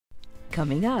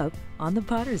Coming up on The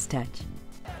Potter's Touch.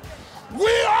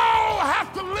 We all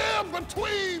have to live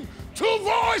between two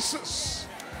voices.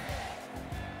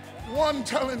 One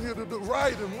telling you to do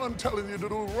right and one telling you to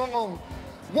do wrong.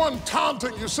 One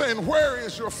taunting you saying, where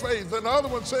is your faith? And the other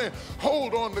one saying,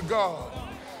 hold on to God.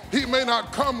 He may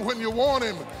not come when you want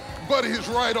him, but he's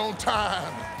right on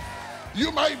time. You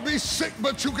might be sick,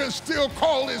 but you can still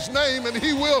call his name and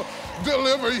he will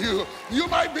deliver you. You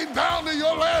might be down to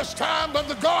your last time, but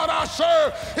the God I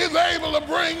serve is able to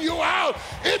bring you out.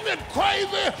 Isn't it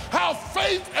crazy how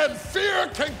faith and fear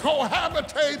can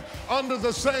cohabitate under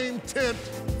the same tent?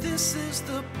 This is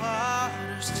the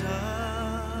Potter's Touch.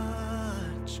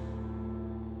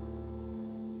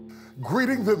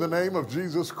 Greetings in the name of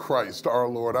Jesus Christ, our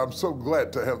Lord. I'm so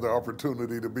glad to have the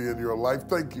opportunity to be in your life.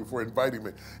 Thank you for inviting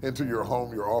me into your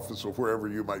home, your office, or wherever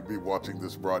you might be watching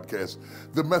this broadcast.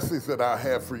 The message that I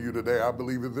have for you today, I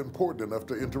believe, is important enough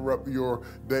to interrupt your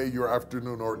day, your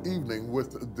afternoon, or evening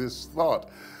with this thought.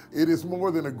 It is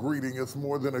more than a greeting. It's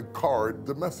more than a card.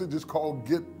 The message is called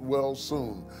Get Well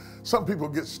Soon. Some people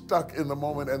get stuck in the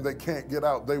moment and they can't get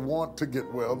out. They want to get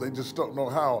well. They just don't know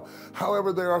how.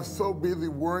 However, they are so busy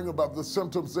worrying about the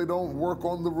symptoms, they don't work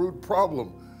on the root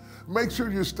problem. Make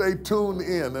sure you stay tuned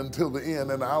in until the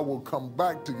end, and I will come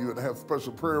back to you and have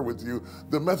special prayer with you.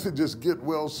 The message is Get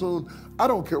Well Soon. I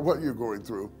don't care what you're going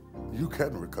through. You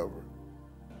can recover.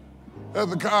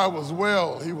 Hezekiah was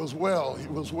well. He was well. He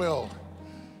was well.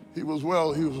 He was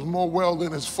well. He was more well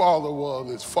than his father was.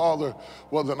 His father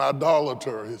was an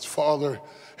idolater. His father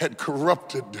had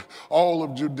corrupted all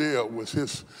of Judea with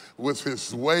his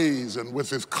ways and with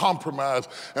his compromise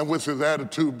and with his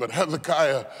attitude. But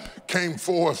Hezekiah came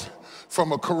forth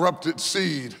from a corrupted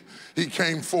seed. He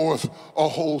came forth a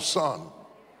whole son.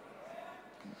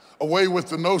 Away with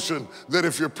the notion that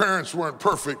if your parents weren't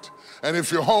perfect and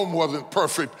if your home wasn't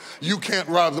perfect, you can't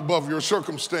rise above your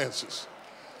circumstances.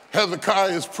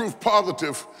 Hezekiah is proof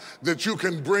positive that you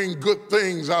can bring good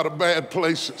things out of bad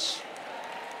places.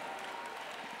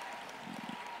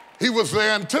 He was the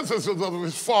antithesis of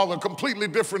his father, completely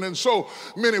different in so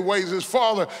many ways. His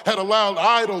father had allowed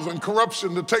idols and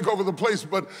corruption to take over the place,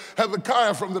 but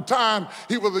Hezekiah, from the time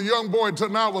he was a young boy until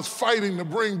now, was fighting to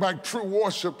bring back true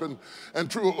worship and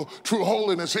true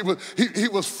holiness. He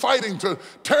was fighting to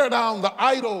tear down the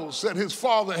idols that his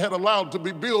father had allowed to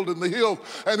be built in the hills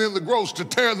and in the groves, to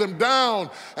tear them down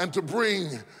and to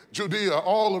bring Judea,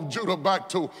 all of Judah, back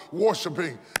to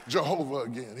worshiping Jehovah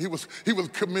again. He was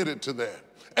committed to that.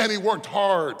 And he worked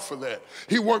hard for that.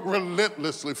 He worked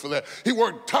relentlessly for that. He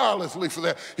worked tirelessly for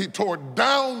that. He tore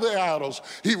down the idols.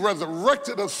 He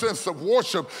resurrected a sense of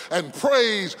worship and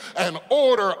praise and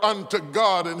order unto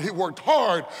God. And he worked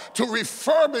hard to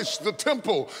refurbish the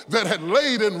temple that had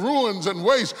laid in ruins and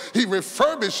waste. He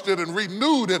refurbished it and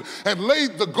renewed it and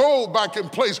laid the gold back in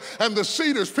place and the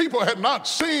cedars. People had not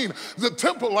seen the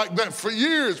temple like that for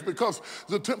years because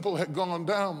the temple had gone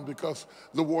down because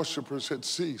the worshipers had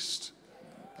ceased.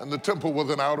 And the temple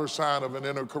was an outer sign of an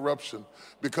inner corruption,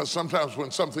 because sometimes when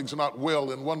something's not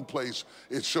well in one place,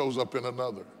 it shows up in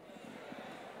another.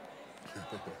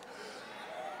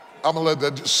 I'm gonna let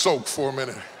that just soak for a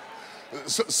minute.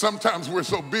 Sometimes we're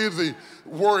so busy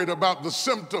worried about the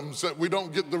symptoms that we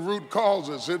don't get the root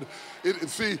causes. It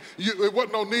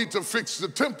wasn't no need to fix the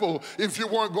temple if you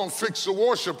weren't going to fix the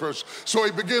worshipers. So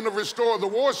he began to restore the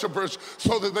worshipers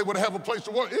so that they would have a place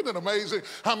to worship. Isn't it amazing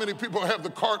how many people have the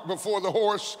cart before the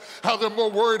horse? How they're more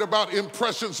worried about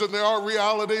impressions than they are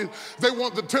reality. They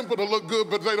want the temple to look good,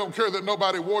 but they don't care that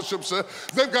nobody worships it.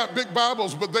 They've got big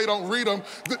Bibles, but they don't read them.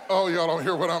 Oh, y'all don't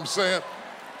hear what I'm saying.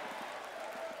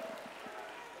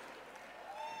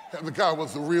 Hezekiah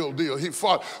was the real deal. He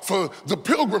fought for the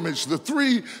pilgrimage. The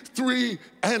three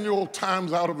annual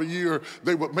times out of a year,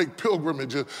 they would make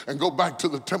pilgrimages and go back to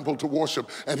the temple to worship,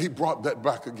 and he brought that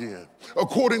back again.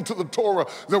 According to the Torah,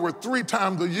 there were 3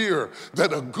 times a year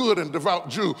that a good and devout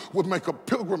Jew would make a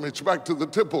pilgrimage back to the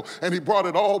temple, and he brought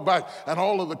it all back, and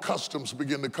all of the customs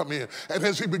began to come in. And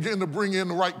as he began to bring in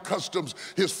the right customs,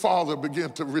 his father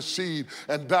began to recede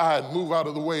and die and move out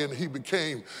of the way, and he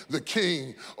became the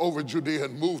king over Judea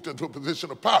and moved into a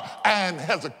position of power. And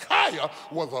Hezekiah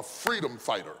was a freedom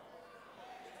fighter.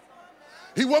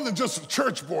 He wasn't just a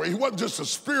church boy. He wasn't just a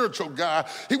spiritual guy.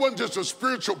 He wasn't just a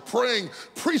spiritual praying,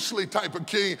 priestly type of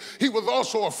king. He was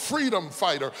also a freedom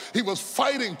fighter. He was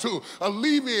fighting to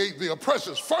alleviate the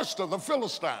oppressors, first of the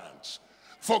Philistines.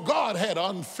 For God had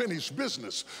unfinished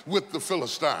business with the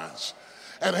Philistines.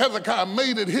 And Hezekiah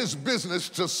made it his business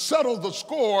to settle the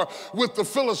score with the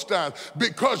Philistines,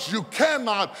 because you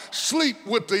cannot sleep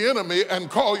with the enemy and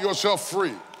call yourself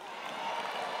free.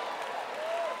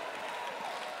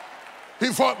 He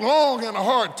fought long and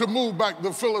hard to move back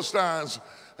the Philistines,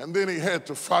 and then he had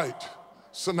to fight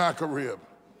Sennacherib,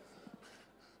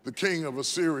 the king of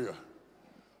Assyria,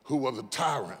 who was a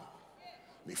tyrant.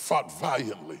 And he fought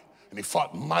valiantly, and he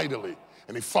fought mightily,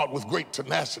 and he fought with great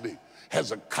tenacity.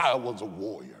 Hezekiah was a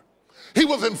warrior. He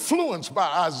was influenced by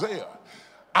Isaiah.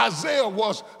 Isaiah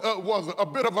was a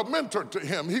bit of a mentor to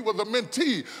him. He was a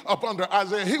mentee up under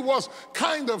Isaiah. He was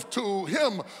kind of to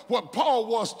him what Paul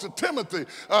was to Timothy.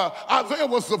 Isaiah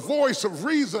was the voice of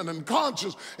reason and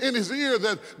conscience in his ear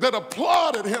that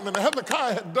applauded him. And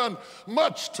Hezekiah had done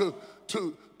much to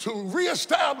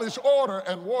reestablish order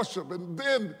and worship. And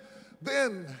then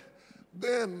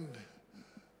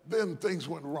things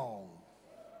went wrong.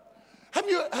 Have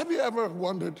you ever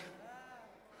wondered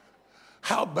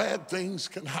how bad things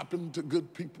can happen to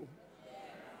good people?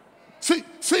 See,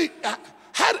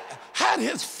 had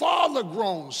his father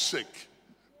grown sick,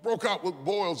 broke out with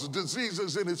boils,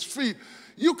 diseases in his feet,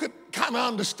 you could kind of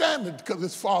understand it because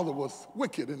his father was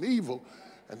wicked and evil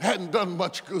and hadn't done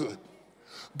much good.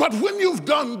 But when you've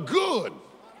done good,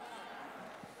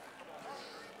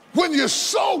 when you're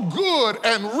so good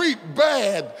and reap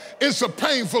bad, it's a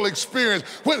painful experience.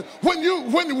 When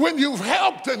you've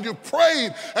helped and you've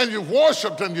prayed and you've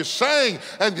worshiped and you sang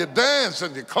and you danced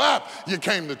and you clapped, you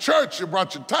came to church, you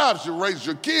brought your tithes, you raised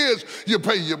your kids, you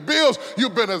pay your bills,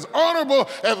 you've been as honorable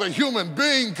as a human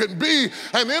being can be,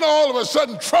 and then all of a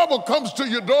sudden trouble comes to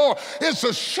your door. It's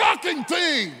a shocking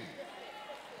thing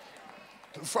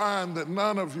to find that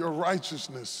none of your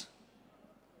righteousness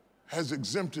has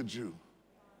exempted you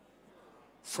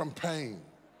from pain.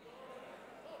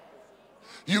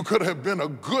 You could have been a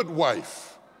good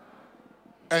wife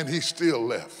and he still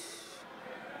left.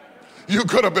 You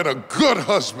could have been a good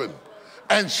husband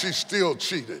and she still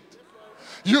cheated.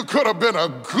 You could have been a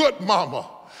good mama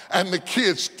and the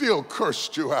kids still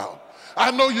cursed you out.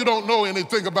 I know you don't know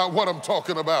anything about what I'm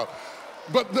talking about,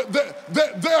 but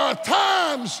there are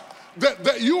times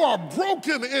that you are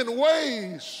broken in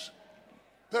ways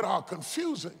that are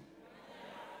confusing.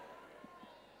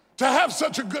 To have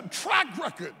such a good track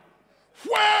record,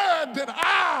 where did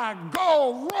I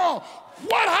go wrong?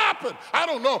 What happened? I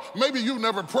don't know. Maybe you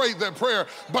never prayed that prayer,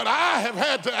 but I have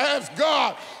had to ask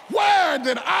God, where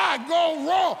did I go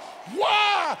wrong?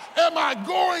 Why am I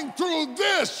going through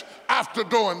this after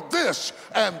doing this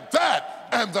and that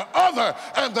and the other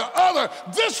and the other?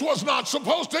 This was not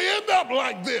supposed to end up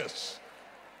like this.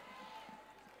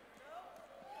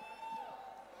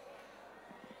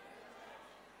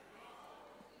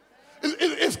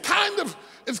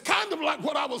 It's kind of like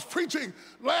what I was preaching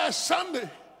last Sunday.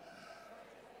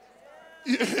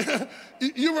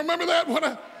 You remember that?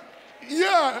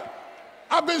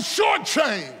 I've been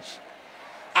shortchanged.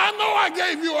 I know I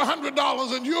gave you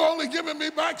 $100 and you only giving me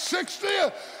back 60.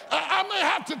 I may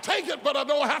have to take it, but I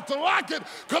don't have to like it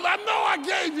because I know I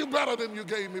gave you better than you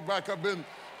gave me back. I've been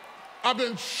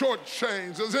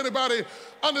shortchanged. Does anybody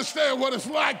understand what it's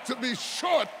like to be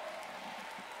shortchanged?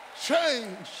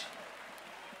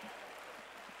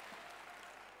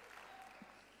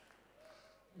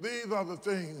 These are the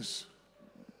things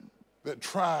that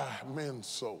try men's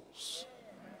souls.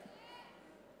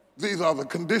 These are the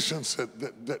conditions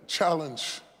that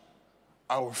challenge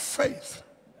our faith.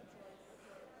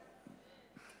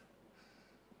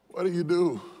 What do you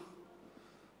do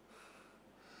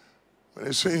when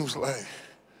it seems like,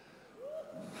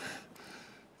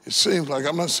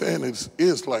 I'm not saying it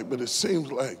is like, but it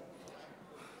seems like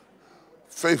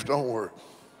faith don't work?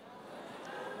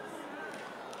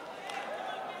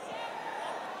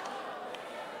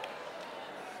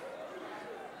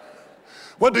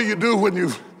 What do you do when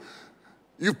you've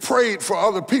prayed for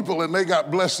other people and they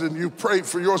got blessed, and you prayed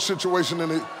for your situation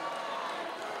and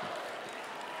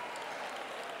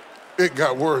it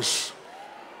got worse?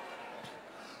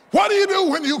 What do you do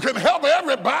when you can help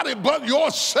everybody but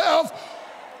yourself?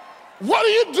 What do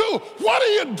you do? What do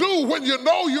you do when you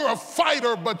know you're a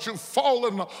fighter but you've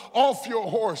fallen off your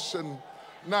horse and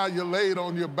now you're laid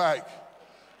on your back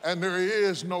and there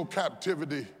is no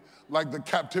captivity like the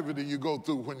captivity you go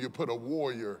through when you put a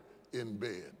warrior in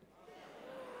bed?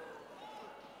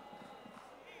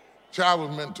 See, I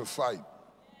was meant to fight.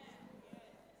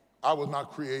 I was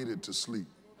not created to sleep.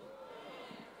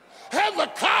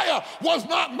 Hezekiah was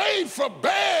not made for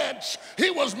beds. He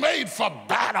was made for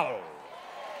battle.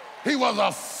 He was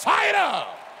a fighter.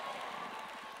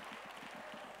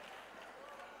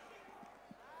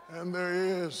 And there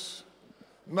is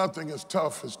nothing as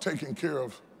tough as taking care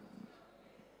of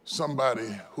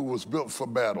somebody who was built for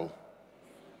battle,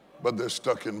 but they're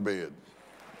stuck in bed.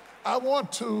 I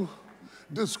want to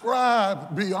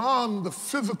describe beyond the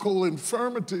physical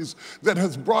infirmities that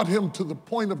has brought him to the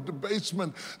point of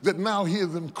debasement that now he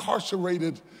is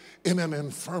incarcerated in an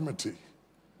infirmity.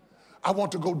 I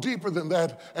want to go deeper than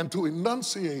that and to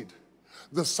enunciate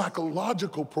the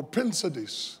psychological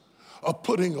propensities of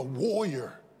putting a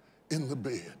warrior in the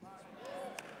bed.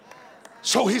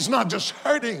 So he's not just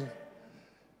hurting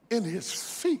in his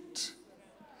feet,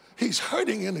 he's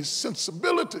hurting in his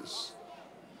sensibilities.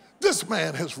 This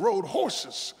man has rode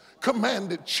horses,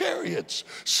 commanded chariots,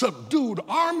 subdued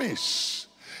armies.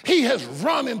 He has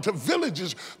run into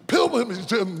villages, pilgrimaged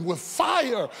them with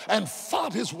fire, and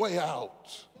fought his way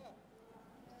out.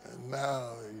 And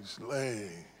now he's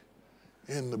laying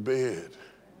in the bed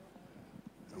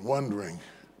and wondering,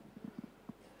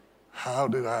 how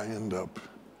did I end up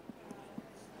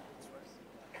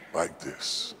like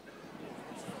this?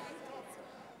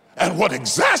 And what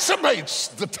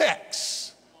exacerbates the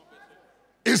text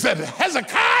is that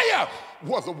Hezekiah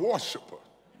was a worshiper.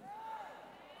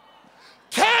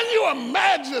 Can you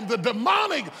imagine the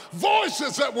demonic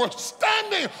voices that were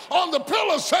standing on the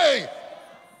pillar saying,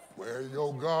 where's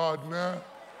your God now?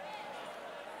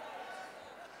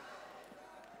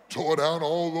 Tore down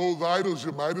all those idols,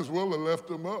 you might as well have left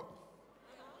them up.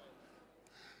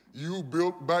 You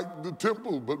built back the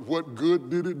temple, but what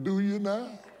good did it do you now?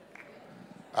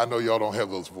 I know y'all don't have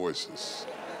those voices.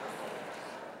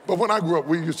 But when I grew up,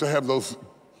 we used to have those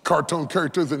cartoon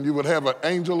characters, and you would have an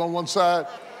angel on one side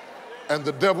and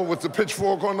the devil with the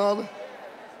pitchfork on the other.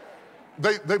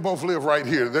 They both live right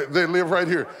here. They live right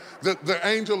here. The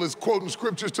angel is quoting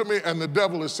scriptures to me, and the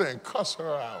devil is saying, cuss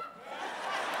her out.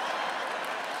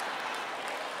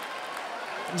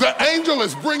 The angel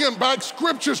is bringing back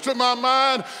scriptures to my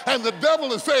mind, and the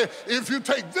devil is saying, if you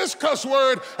take this cuss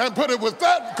word and put it with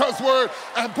that cuss word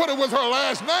and put it with her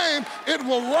last name, it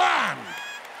will rhyme.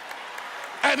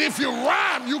 And if you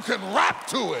rhyme, you can rap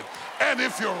to it. And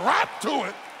if you rap to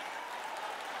it,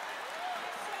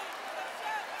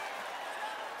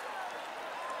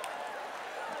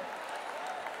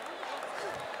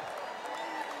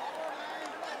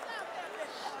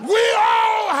 we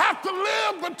all have to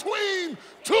live between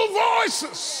two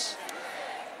voices.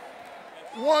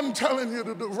 One telling you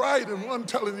to do right and one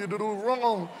telling you to do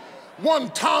wrong. One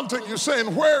taunting you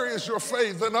saying, where is your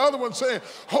faith? And the other one saying,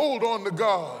 hold on to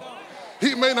God.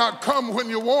 He may not come when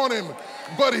you want him,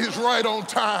 but he's right on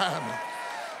time.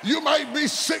 You might be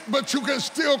sick, but you can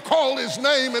still call his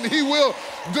name and he will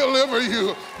deliver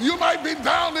you. You might be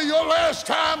down to your last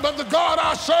time, but the God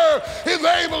I serve is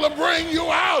able to bring you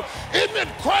out. Isn't it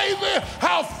crazy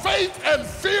how faith and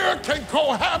fear can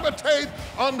cohabitate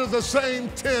under the same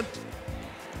tent?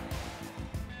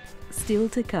 Still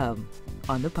to come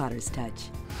on The Potter's Touch.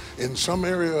 In some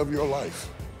area of your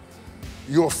life,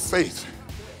 your faith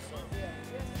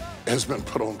has been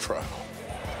put on trial.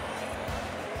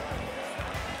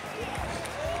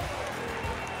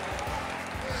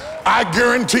 I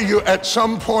guarantee you at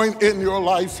some point in your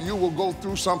life you will go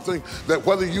through something that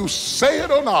whether you say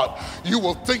it or not, you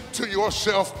will think to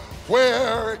yourself,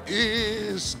 where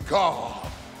is God?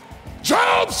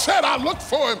 Job said, I looked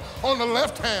for him on the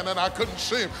left hand and I couldn't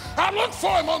see him. I looked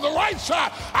for him on the right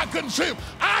side, I couldn't see him.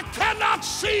 I cannot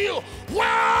see you. Where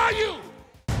are you?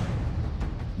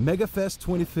 MegaFest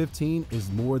 2015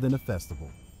 is more than a festival.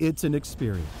 It's an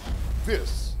experience.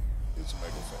 This is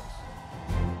MegaFest.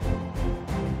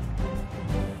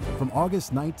 From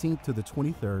August 19th to the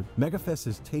 23rd, MegaFest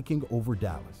is taking over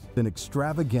Dallas, an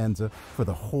extravaganza for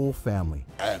the whole family.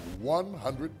 And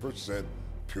 100%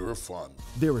 pure fun.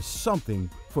 There is something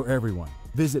for everyone.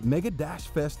 Visit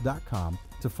mega-fest.com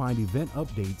to find event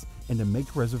updates and to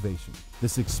make reservations.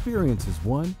 This experience is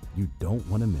one you don't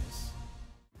want to miss.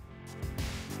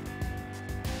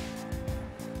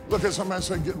 Look at somebody and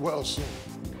say, get well soon.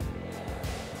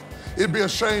 It'd be a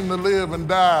shame to live and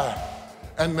die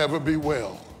and never be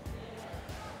well.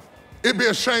 It'd be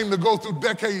a shame to go through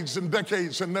decades and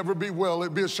decades and never be well.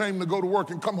 It'd be a shame to go to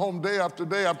work and come home day after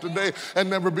day after day and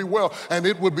never be well. And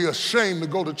it would be a shame to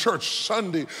go to church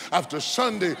Sunday after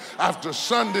Sunday after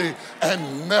Sunday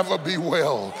and never be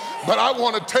well. But I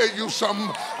want to tell you something.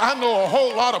 I know a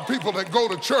whole lot of people that go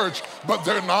to church, but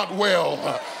they're not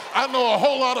well. I know a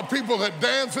whole lot of people that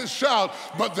dance and shout,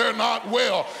 but they're not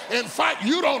well. In fact,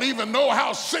 you don't even know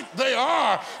how sick they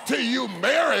are till you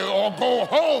marry or go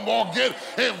home or get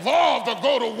involved or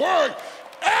go to work.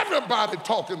 Everybody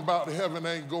talking about heaven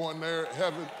ain't going there.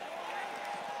 Heaven.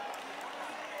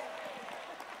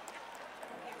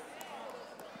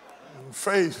 And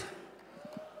faith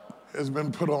has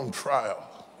been put on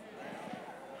trial.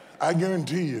 I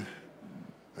guarantee you,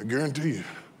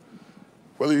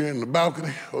 whether you're in the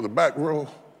balcony or the back row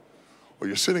or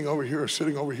you're sitting over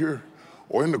here,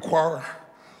 or in the choir,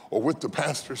 or with the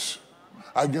pastors,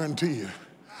 I guarantee you,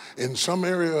 in some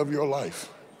area of your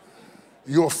life,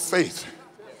 your faith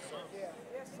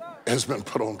has been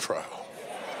put on trial.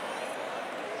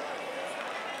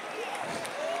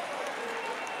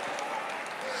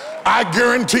 I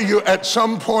guarantee you at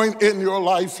some point in your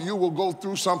life, you will go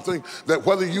through something that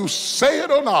whether you say it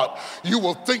or not, you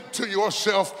will think to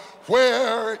yourself,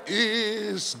 where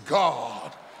is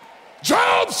God?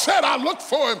 Job said, I looked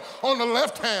for him on the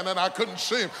left hand and I couldn't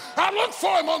see him. I looked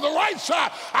for him on the right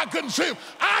side, I couldn't see him.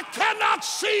 I cannot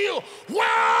see you. Where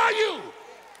are you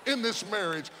in this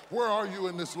marriage? Where are you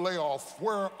in this layoff?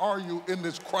 Where are you in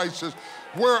this crisis?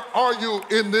 Where are you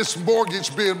in this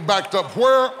mortgage being backed up?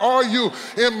 Where are you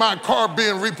in my car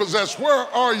being repossessed? Where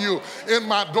are you in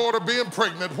my daughter being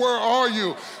pregnant? Where are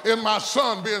you in my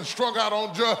son being strung out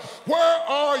on drugs? Where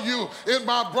are you in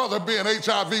my brother being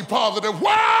HIV positive?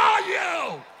 Where are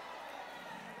you?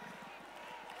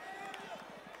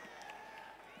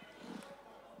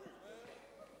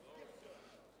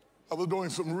 I was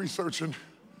doing some research and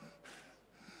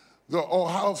the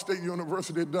Ohio State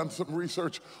University had done some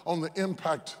research on the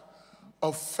impact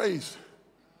of faith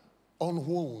on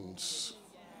wounds.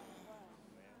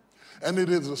 And it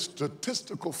is a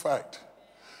statistical fact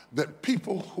that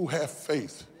people who have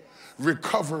faith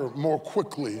recover more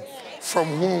quickly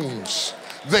from wounds.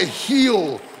 They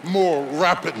heal more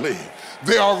rapidly.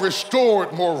 They are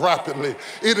restored more rapidly.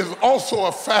 It is also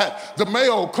a fact, the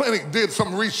Mayo Clinic did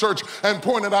some research and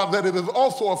pointed out that it is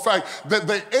also a fact that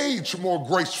they age more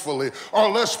gracefully, are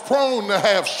less prone to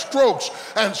have strokes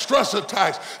and stress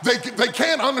attacks. They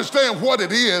can't understand what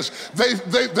it is.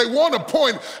 They want to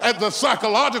point at the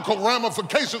psychological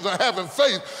ramifications of having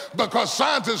faith because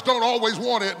scientists don't always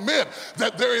want to admit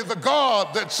that there is a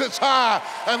God that sits high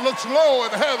and looks low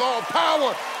and has all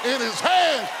power in his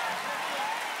hands.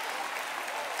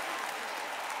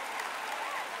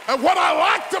 And what I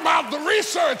liked about the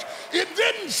research, it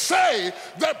didn't say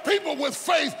that people with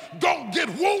faith don't get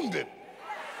wounded.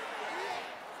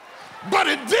 But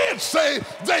it did say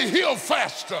they heal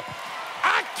faster.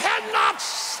 I cannot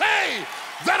say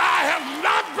that I have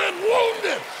not been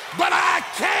wounded, but I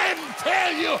can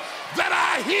tell you that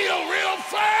I heal real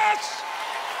fast.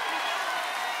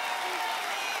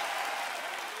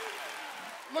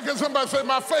 Look at somebody say,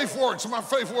 my faith works, my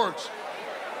faith works.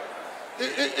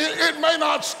 It may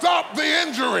not stop the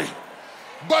injury,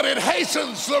 but it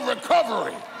hastens the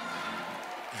recovery.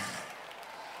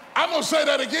 I'm going to say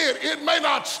that again. It may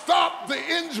not stop the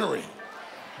injury,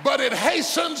 but it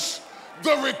hastens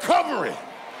the recovery.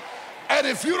 And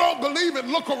if you don't believe it,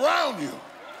 look around you.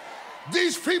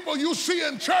 These people you see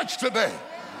in church today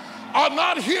are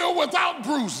not here without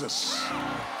bruises.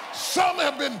 Some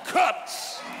have been cut.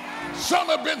 Some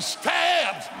have been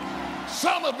stabbed.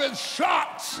 Some have been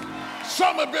shot.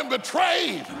 Some have been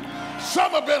betrayed.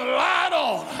 Some have been lied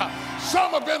on.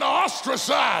 Some have been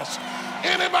ostracized.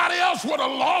 Anybody else would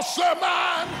have lost their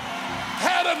mind,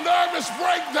 had a nervous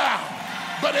breakdown.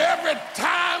 But every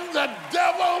time the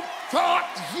devil thought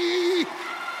he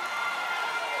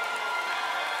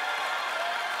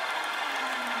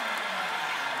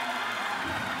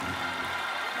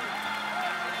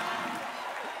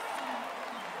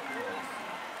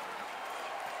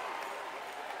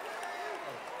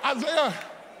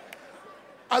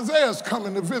Isaiah's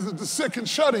coming to visit the sick and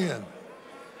shut in.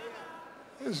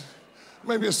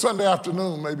 Maybe a Sunday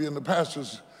afternoon, maybe in the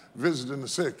pastor's visiting the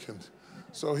sick. And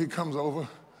so he comes over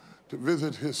to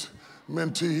visit his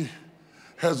mentee,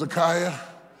 Hezekiah.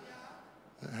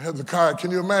 Hezekiah,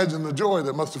 can you imagine the joy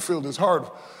that must have filled his heart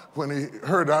when he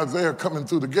heard Isaiah coming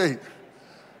through the gate?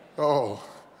 Oh,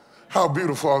 how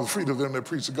beautiful are the feet of them that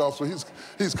preach the gospel.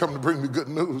 He's come to bring me good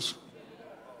news.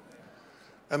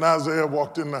 And Isaiah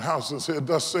walked in the house and said,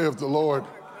 thus saith the Lord,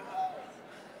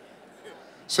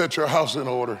 set your house in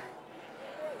order,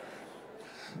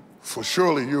 for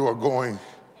surely you are going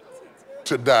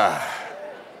to die.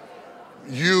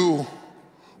 You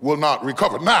will not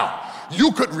recover. Now,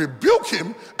 you could rebuke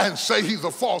him and say he's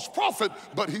a false prophet,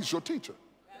 but he's your teacher.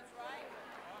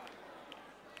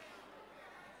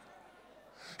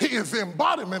 He is the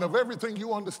embodiment of everything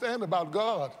you understand about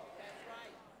God.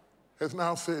 Has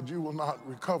now said you will not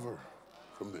recover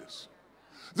from this.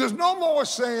 There's no more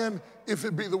saying if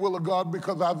it be the will of God,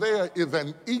 because Isaiah is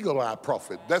an eagle-eye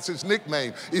prophet. That's his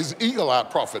nickname, is eagle-eye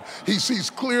prophet. He sees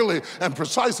clearly and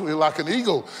precisely like an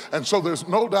eagle, and so there's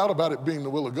no doubt about it being the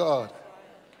will of God.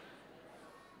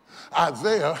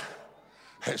 Isaiah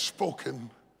has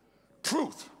spoken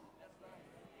truth.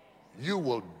 You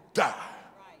will die.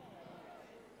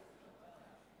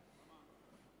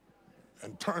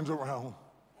 And turns around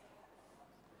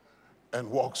and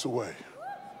walks away.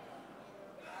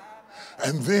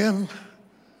 And then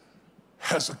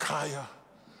Hezekiah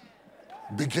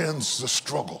begins the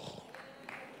struggle.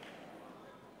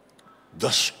 The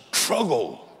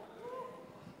struggle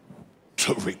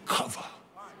to recover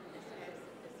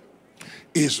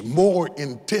is more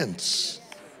intense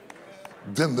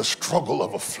than the struggle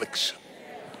of affliction.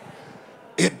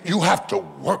 You have to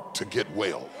work to get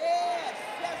well.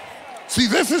 See,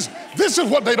 this is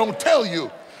what they don't tell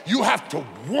you. You have to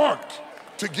work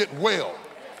to get well.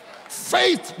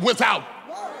 Faith without.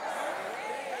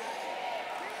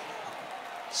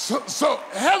 So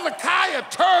Hezekiah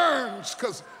turns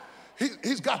because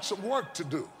he's got some work to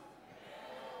do.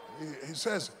 He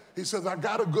says, I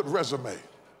got a good resume.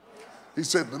 He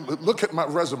said, look at my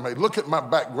resume. Look at my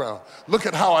background. Look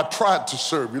at how I tried to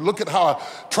serve you. Look at how I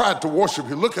tried to worship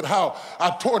you. Look at how I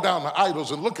tore down the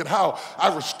idols. And look at how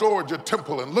I restored your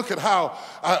temple. And look at how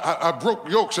I broke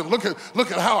yokes. And look at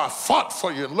how I fought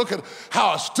for you. And look at how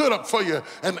I stood up for you.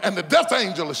 And the death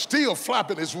angel is still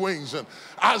flapping his wings. And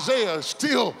Isaiah is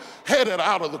still headed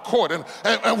out of the court.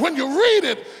 And when you read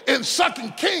it in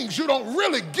 2 Kings, you don't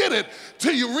really get it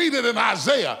till you read it in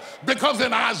Isaiah. Because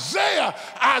in Isaiah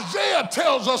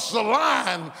tells us the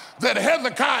line that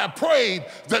Hezekiah prayed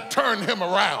that turned him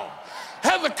around.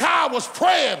 Hezekiah was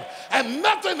praying, and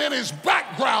nothing in his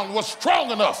background was strong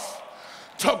enough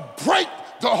to break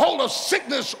the hold of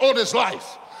sickness on his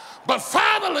life. But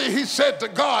finally he said to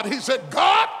God,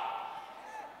 God,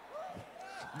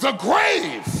 the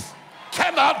grave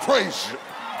cannot praise you.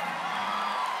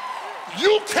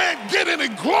 You can't get any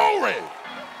glory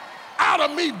out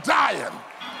of me dying.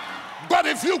 But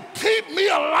if you keep me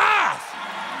alive,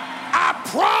 I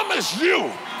promise you,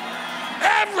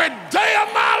 every day of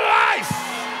my life,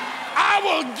 I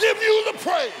will give you the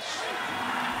praise.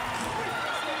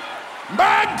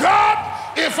 My God,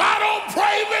 if I don't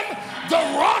pray them, the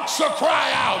rocks will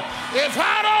cry out. If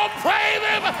I don't pray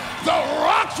them, the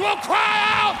rocks will cry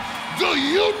out. Do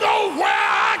you know where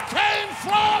I came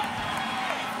from?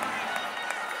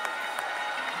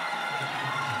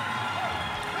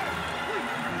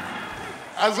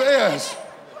 Isaiah's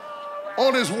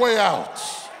on his way out.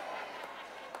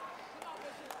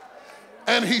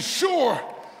 And he's sure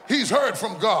he's heard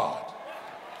from God.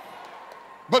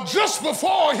 But just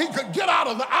before he could get out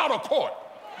of the outer court,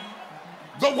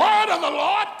 the word of the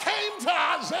Lord came to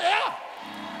Isaiah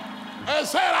and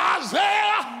said,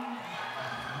 Isaiah,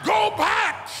 go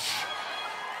back.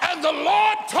 And the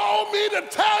Lord told me to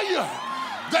tell you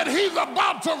that he's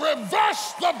about to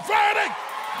reverse the verdict.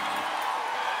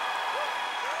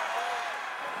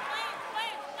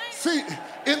 See,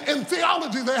 in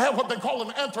theology, they have what they call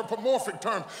an anthropomorphic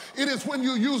term. It is when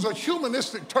you use a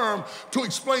humanistic term to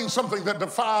explain something that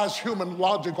defies human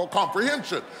logical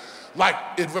comprehension. Like,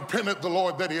 it repented the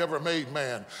Lord that he ever made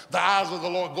man. The eyes of the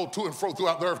Lord go to and fro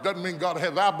throughout the earth. Doesn't mean God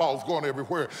has eyeballs going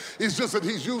everywhere. It's just that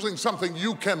he's using something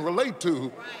you can relate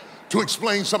to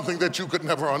explain something that you could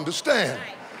never understand.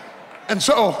 And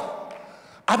so,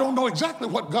 I don't know exactly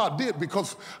what God did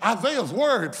because Isaiah's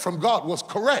word from God was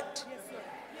correct.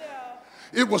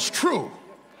 It was true.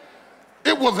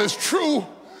 It was as true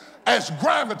as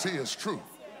gravity is true.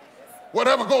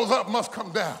 Whatever goes up must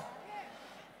come down.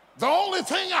 The only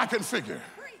thing I can figure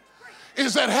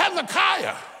is that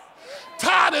Hezekiah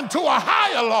tied into a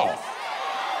higher law.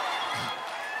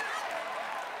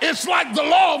 It's like the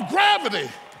law of gravity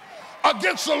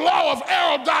against the law of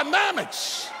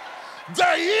aerodynamics.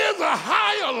 There is a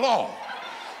higher law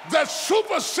that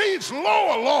supersedes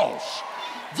lower laws.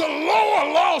 The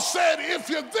lower law said if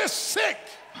you're this sick,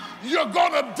 you're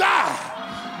gonna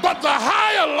die. But the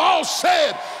higher law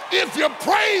said if you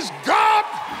praise God,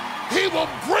 he will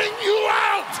bring you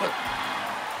out.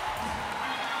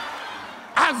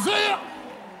 Isaiah,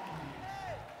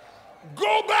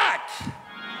 go back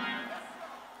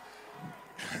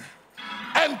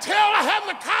and tell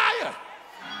Hezekiah,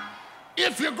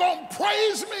 if you're gonna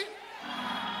praise me,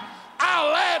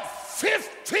 I'll add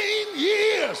 15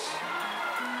 years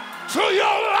to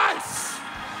your life.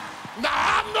 Now,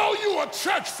 I know you are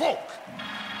church folk,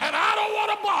 and I don't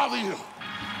want to bother you,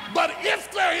 but if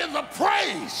there is a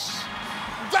praise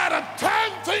that'll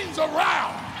turn things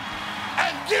around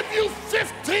and give you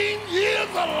 15 years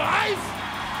of life,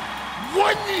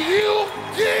 wouldn't you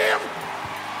give?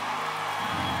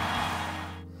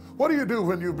 What do you do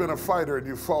when you've been a fighter and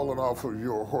you've fallen off of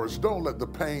your horse? Don't let the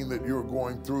pain that you're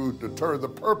going through deter the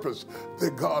purpose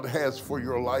that God has for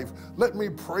your life. Let me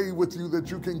pray with you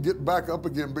that you can get back up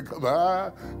again, because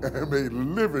I am a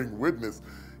living witness.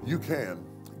 You can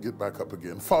get back up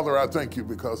again. Father, I thank you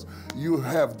because you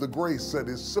have the grace that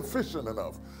is sufficient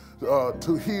enough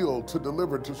to heal, to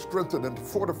deliver, to strengthen, and to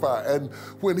fortify. And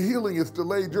when healing is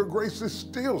delayed, your grace is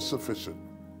still sufficient.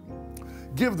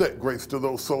 Give that grace to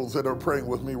those souls that are praying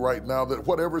with me right now, that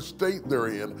whatever state they're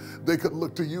in, they could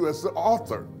look to you as the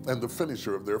author and the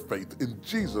finisher of their faith. In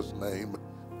Jesus' name,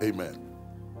 amen.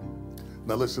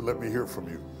 Now listen, let me hear from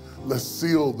you. Let's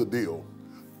seal the deal.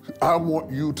 I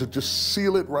want you to just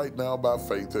seal it right now by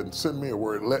faith and send me a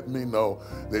word. Let me know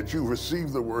that you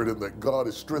received the word and that God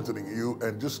is strengthening you,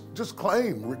 and just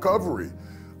claim recovery,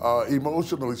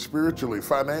 emotionally, spiritually,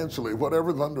 financially,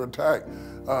 whatever's under attack.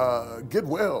 Get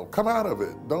well, come out of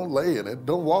it. Don't lay in it,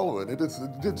 don't wallow in it. It's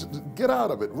get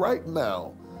out of it right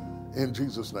now in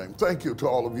Jesus' name. Thank you to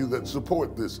all of you that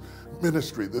support this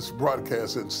ministry, this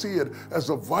broadcast, and see it as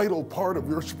a vital part of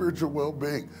your spiritual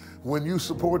well-being. When you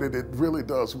support it, it really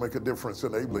does make a difference,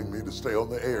 enabling me to stay on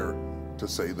the air to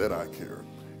say that I care.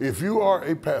 If you are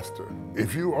a pastor,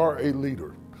 if you are a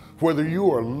leader, whether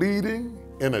you are leading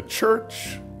in a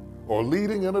church or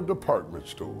leading in a department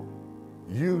store,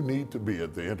 you need to be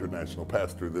at the International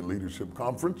Pastorate Leadership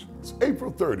Conference. It's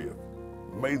April 30th,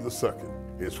 May the 2nd.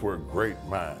 It's where great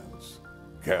minds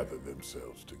gather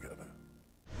themselves together.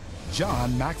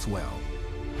 John Maxwell,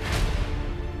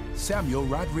 Samuel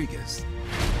Rodriguez,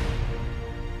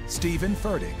 Stephen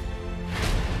Furtick,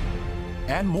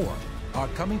 and more are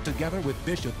coming together with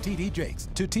Bishop T.D. Jakes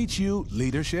to teach you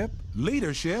leadership,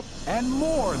 and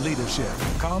more leadership.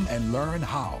 Come and learn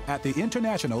how at the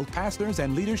International Pastors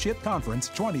and Leadership Conference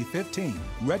 2015.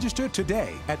 Register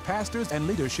today at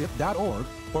pastorsandleadership.org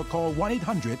or call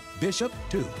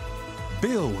 1-800-BISHOP-2.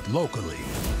 Build locally.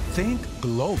 Think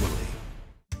globally.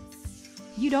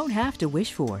 You don't have to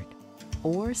wish for it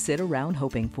or sit around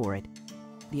hoping for it.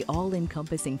 The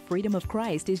all-encompassing freedom of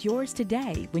Christ is yours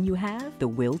today when you have the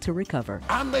will to recover.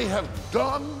 I may have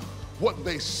done what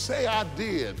they say I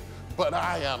did, but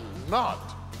I am not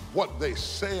what they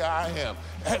say I am.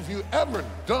 Have you ever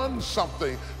done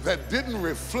something that didn't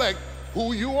reflect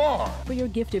who you are? For your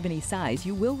gift of any size,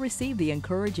 you will receive the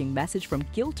encouraging message From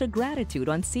Guilt to Gratitude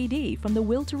on CD from the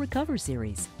Will to Recover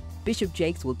series. Bishop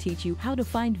Jakes will teach you how to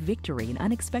find victory in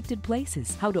unexpected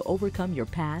places, how to overcome your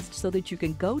past so that you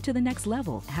can go to the next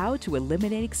level, how to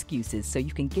eliminate excuses so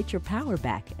you can get your power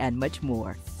back, and much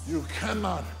more. You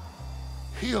cannot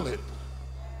heal it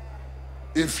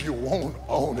if you won't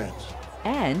own it.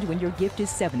 And when your gift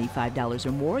is $75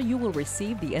 or more, you will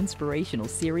receive the inspirational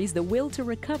series, The Will to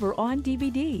Recover, on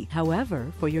DVD.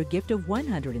 However, for your gift of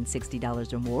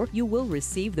 $160 or more, you will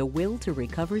receive the Will to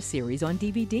Recover series on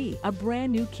DVD, a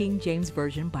brand new King James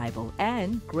Version Bible,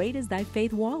 and Great is Thy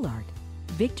Faith wall art.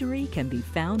 Victory can be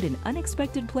found in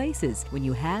unexpected places when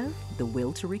you have the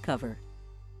will to recover.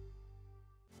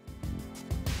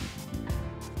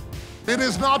 It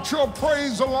is not your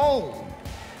praise alone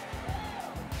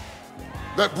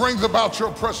that brings about your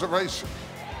preservation.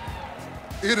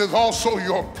 It is also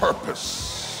your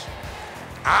purpose.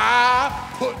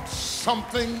 I put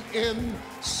something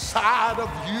inside of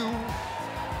you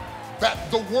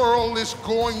that the world is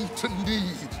going to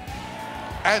need,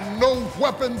 and no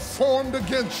weapon formed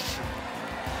against you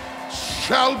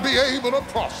shall be able to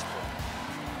prosper.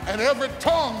 And every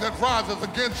tongue that rises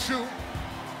against you,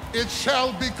 it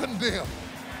shall be condemned,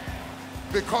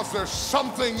 because there's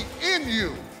something in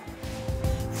you.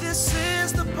 This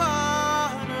is the part.